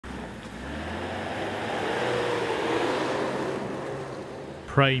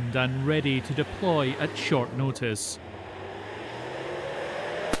primed and ready to deploy at short notice.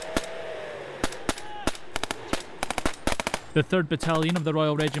 The 3rd Battalion of the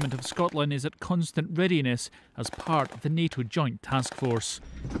Royal Regiment of Scotland is at constant readiness as part of the NATO Joint Task Force.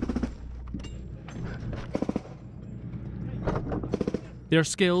 Their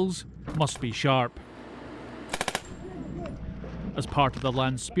skills must be sharp. As part of the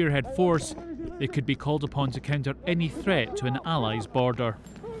land spearhead force, they could be called upon to counter any threat to an ally's border.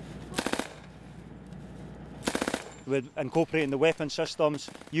 With incorporating the weapon systems,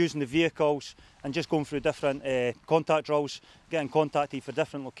 using the vehicles and just going through different contact drills, getting contacted for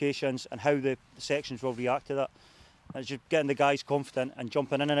different locations and how the sections will react to that. It's just getting the guys confident and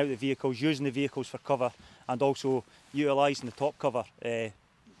jumping in and out of the vehicles, using the vehicles for cover and also utilising the top cover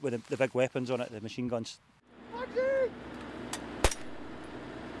with the big weapons on it, the machine guns.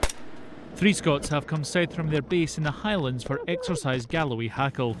 3 Scots have come south from their base in the Highlands for exercise GALLOWAY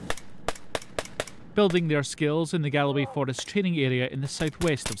HACKLE, building their skills in the Galloway Forest training area in the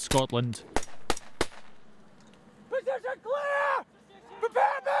southwest of Scotland. Position clear! Prepare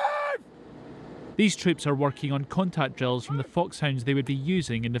move! These troops are working on contact drills from the foxhounds they would be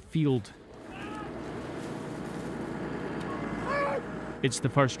using in the field. It's the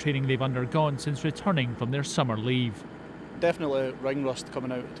first training they've undergone since returning from their summer leave. Definitely ring rust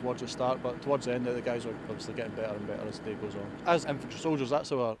coming out towards the start, but towards the end the guys are obviously getting better and better as the day goes on. As infantry soldiers,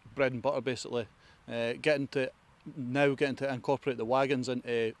 that's our bread and butter basically. Getting to incorporate the wagons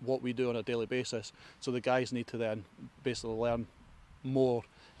into what we do on a daily basis, so the guys need to then basically learn more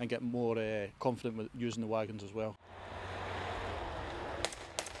and get more confident with using the wagons as well.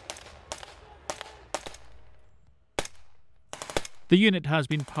 The unit has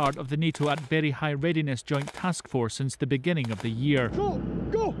been part of the NATO at Very High Readiness Joint Task Force since the beginning of the year.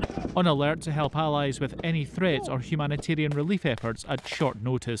 Go! On alert to help allies with any threats or humanitarian relief efforts at short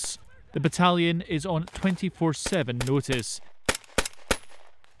notice. The battalion is on 24/7 notice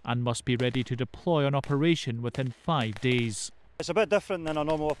and must be ready to deploy on operation within 5 days. It's a bit different than a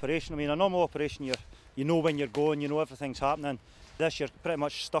normal operation. I mean, a normal operation, you know when you're going, you know everything's happening. This, you're pretty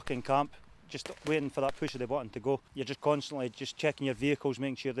much stuck in camp, just waiting for that push of the button to go. You're just constantly just checking your vehicles,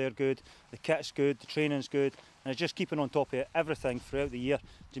 making sure they're good, the kit's good, the training's good, and it's just keeping on top of everything throughout the year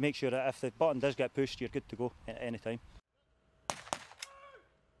to make sure that if the button does get pushed, you're good to go at any time.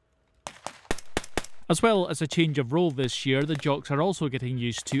 As well as a change of role this year, the jocks are also getting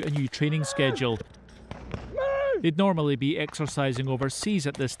used to a new training schedule. They'd normally be exercising overseas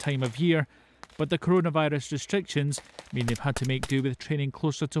at this time of year, but the coronavirus restrictions mean they've had to make do with training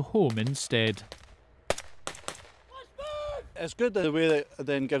closer to home instead. It's good the way that it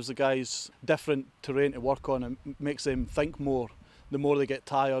then gives the guys different terrain to work on and makes them think more. The more they get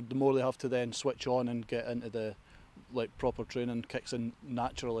tired, the more they have to then switch on and get into the proper training kicks in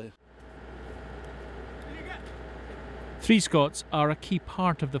naturally. 3 Scots are a key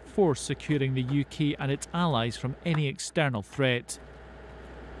part of the force securing the UK and its allies from any external threat.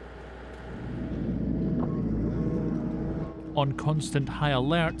 On constant high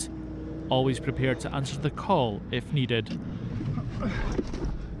alert, always prepared to answer the call if needed.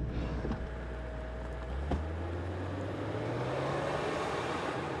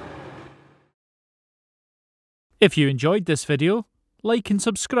 If you enjoyed this video, like and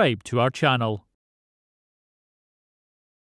subscribe to our channel.